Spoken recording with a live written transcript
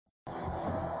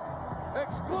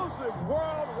Exclusive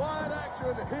worldwide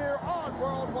action here on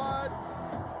Worldwide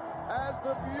as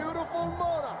the beautiful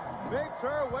Mona makes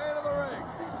her way to the ring.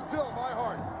 She's still my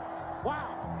heart.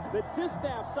 Wow. The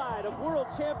distaff side of World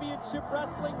Championship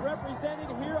Wrestling represented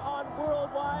here on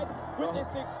Worldwide with this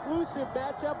exclusive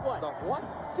matchup. What? The what?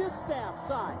 Distaff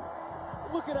side.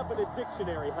 Look it up in a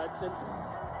dictionary, Hudson.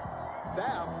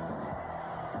 Staff.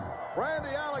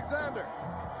 Brandi Alexander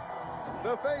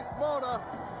to face Mona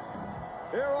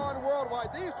here on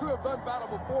Worldwide. These two have done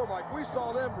battle before, Mike. We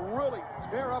saw them really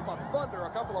tear up a thunder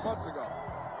a couple of months ago.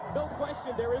 No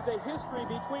question, there is a history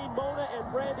between Mona and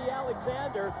Brandi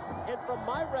Alexander, and from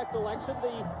my recollection,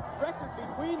 the record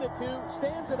between the two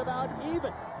stands at about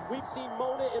even. We've seen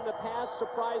Mona in the past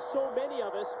surprise so many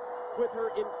of us with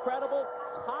her incredible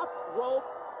top rope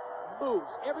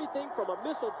moves. Everything from a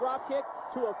missile dropkick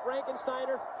to a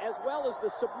Frankensteiner, as well as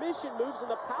the submission moves and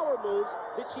the power moves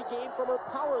that she gained from her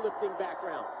powerlifting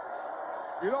background.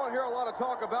 You don't hear a lot of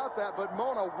talk about that, but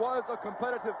Mona was a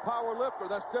competitive power lifter.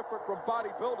 That's different from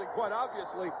bodybuilding, quite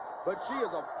obviously, but she is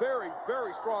a very,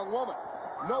 very strong woman.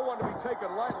 No one to be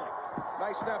taken lightly.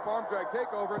 Nice snap arm drag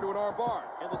takeover into an arm bar.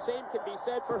 And the same can be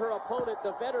said for her opponent,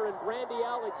 the veteran Brandi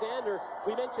Alexander.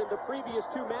 We mentioned the previous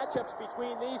two matchups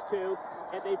between these two,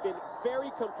 and they've been very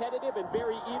competitive and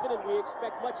very even, and we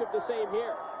expect much of the same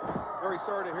here. Very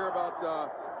sorry to hear about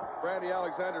Brandi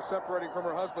Alexander separating from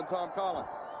her husband, Tom Collins.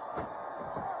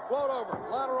 Float over,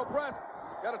 lateral press,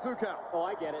 got a 2 count. Oh,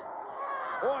 I get it.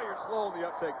 Boy, you're slow in the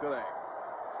uptake today.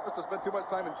 Must have spent too much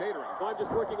time in catering. So I'm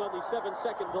just working on the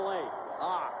 7-second delay.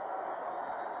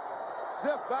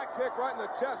 Stiff back kick right in the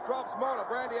chest, drops Mona.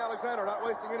 Brandi Alexander not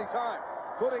wasting any time,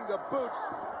 putting the boots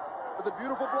to the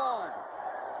beautiful blonde.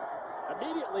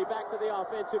 Immediately back to the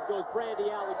offensive goes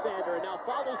Brandi Alexander, and now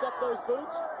follows up those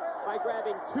boots by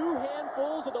grabbing 2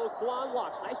 handfuls of those blonde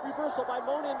locks. Nice reversal by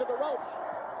Mona into the ropes.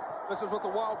 This is with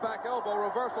the wild back elbow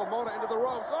reversal. Mona into the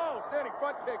ropes. Oh, standing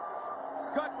front kick.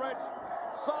 Gut wrench.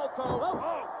 Salto.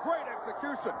 Oh, great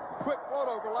execution. Quick float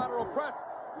over, lateral press.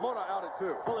 Mona out at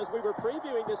 2. Well, as we were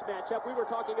previewing this matchup, we were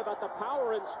talking about the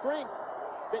power and strength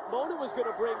that Mona was going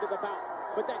to bring to the bout.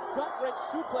 But that gut wrench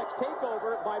suplex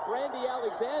takeover by Brandi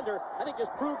Alexander, I think,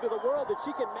 just proved to the world that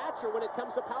she can match her when it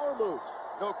comes to power moves.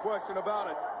 No question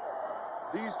about it.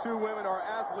 These two women are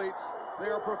athletes. They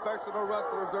are professional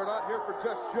wrestlers. They're not here for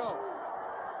just show.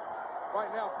 Right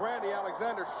now, Brandi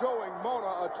Alexander showing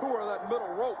Mona a tour of that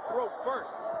middle rope, throat first.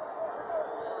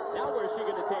 Now where's she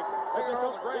going to take her? Taking her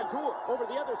on the grand tour. Over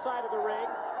the other side of the ring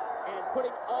and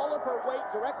putting all of her weight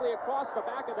directly across the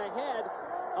back of the head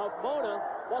of Mona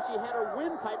while she had her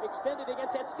windpipe extended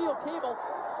against that steel cable.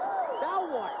 Now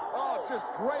what? Oh, just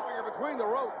draping her between the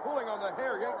ropes, pulling on the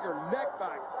hair, yanking your neck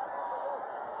back.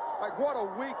 Like, what a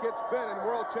week it's been in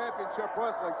World Championship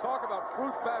Wrestling. Talk about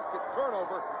fruit basket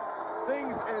turnover.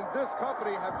 Things in this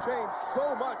company have changed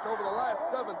so much over the last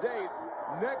 7 days.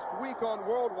 Next week on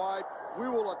Worldwide, we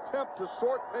will attempt to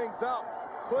sort things out,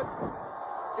 put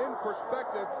in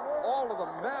perspective all of the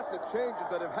massive changes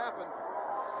that have happened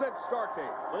since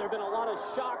Starrcade. Well, there have been a lot of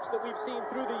shocks that we've seen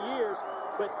through the years,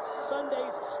 but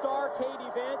Sunday's Starrcade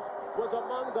event was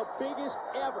among the biggest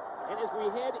ever. And as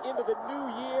we head into the new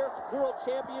year, World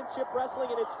Championship Wrestling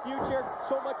and its future,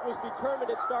 so much was determined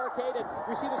at Starrcade. And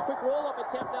we see this quick roll-up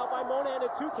attempt now by Mona and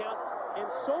a 2 count. And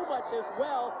so much as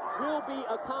well will be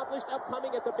accomplished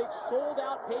upcoming at the big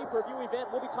sold-out pay-per-view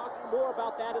event. We'll be talking more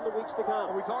about that in the weeks to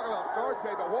come. When we talk about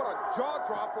Starrcade, but what a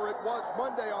jaw-dropper it was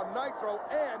Monday on Nitro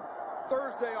and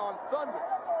Thursday on Thunder.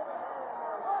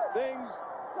 Things,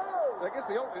 I guess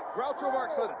Groucho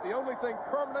Marx said it, the only thing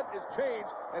permanent is change,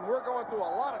 and we're going through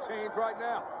a lot of change right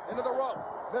now. Into the rope,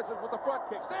 misses with the front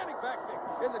kick, standing back kick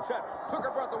in the chest, took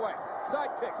her breath away,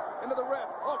 side kicks into the rib,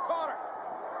 oh, caught her.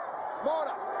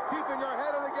 Mona keeping her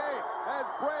head in the game as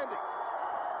Brandi.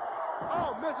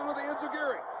 Oh, missing with the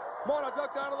enziguri. Mona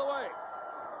ducked out of the way.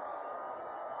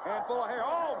 Handful of hair,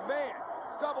 oh man,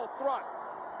 double thrust.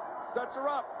 Sets her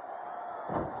up.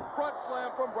 Front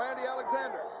slam from Brandi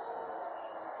Alexander.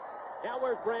 Now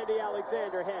where's Brandi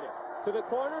Alexander headed? To the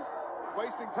corner?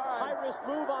 Wasting time. High-risk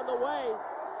move on the way.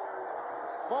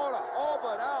 Mona all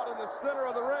but out in the center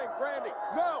of the ring. Brandi,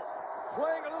 no!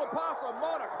 Playing a little possum.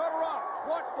 Mona, cut her off.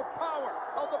 Watch the power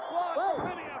of the blonde from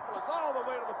Minneapolis all the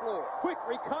way to the floor. Quick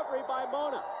recovery by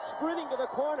Mona. Sprinting to the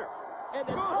corner. And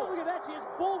then, oh, look at that. She just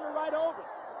bowled her right over.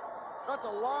 That's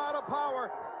a lot of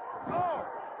power. Oh!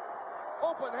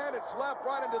 Open-handed slap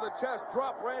right into the chest.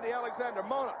 Drop Brandi Alexander.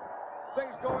 Mona,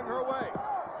 things going her way.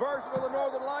 Version of the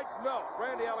Northern Lights? No.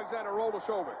 Brandi Alexander rolled a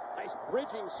shoulder. Nice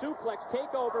bridging suplex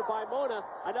takeover by Mona.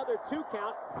 Another 2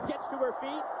 count. Gets to her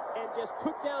feet and just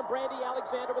took down Brandi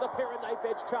Alexander with a pair of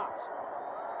knife-edge chops.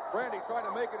 Brandi trying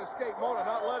to make an escape. Mona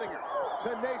not letting her.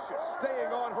 Tenacious,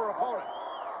 staying on her opponent.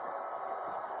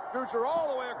 Scoots her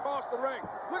all the way across the ring.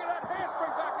 Look at that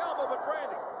handspring back elbow, but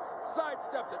Brandi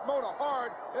sidestepped it. Mona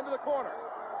hard into the corner.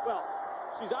 Well,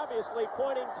 she's obviously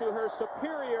pointing to her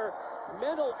superior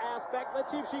mental aspect.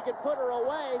 Let's see if she can put her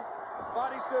away.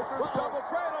 Body scissors, double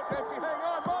cradle. Can she hang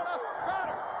on? Mona got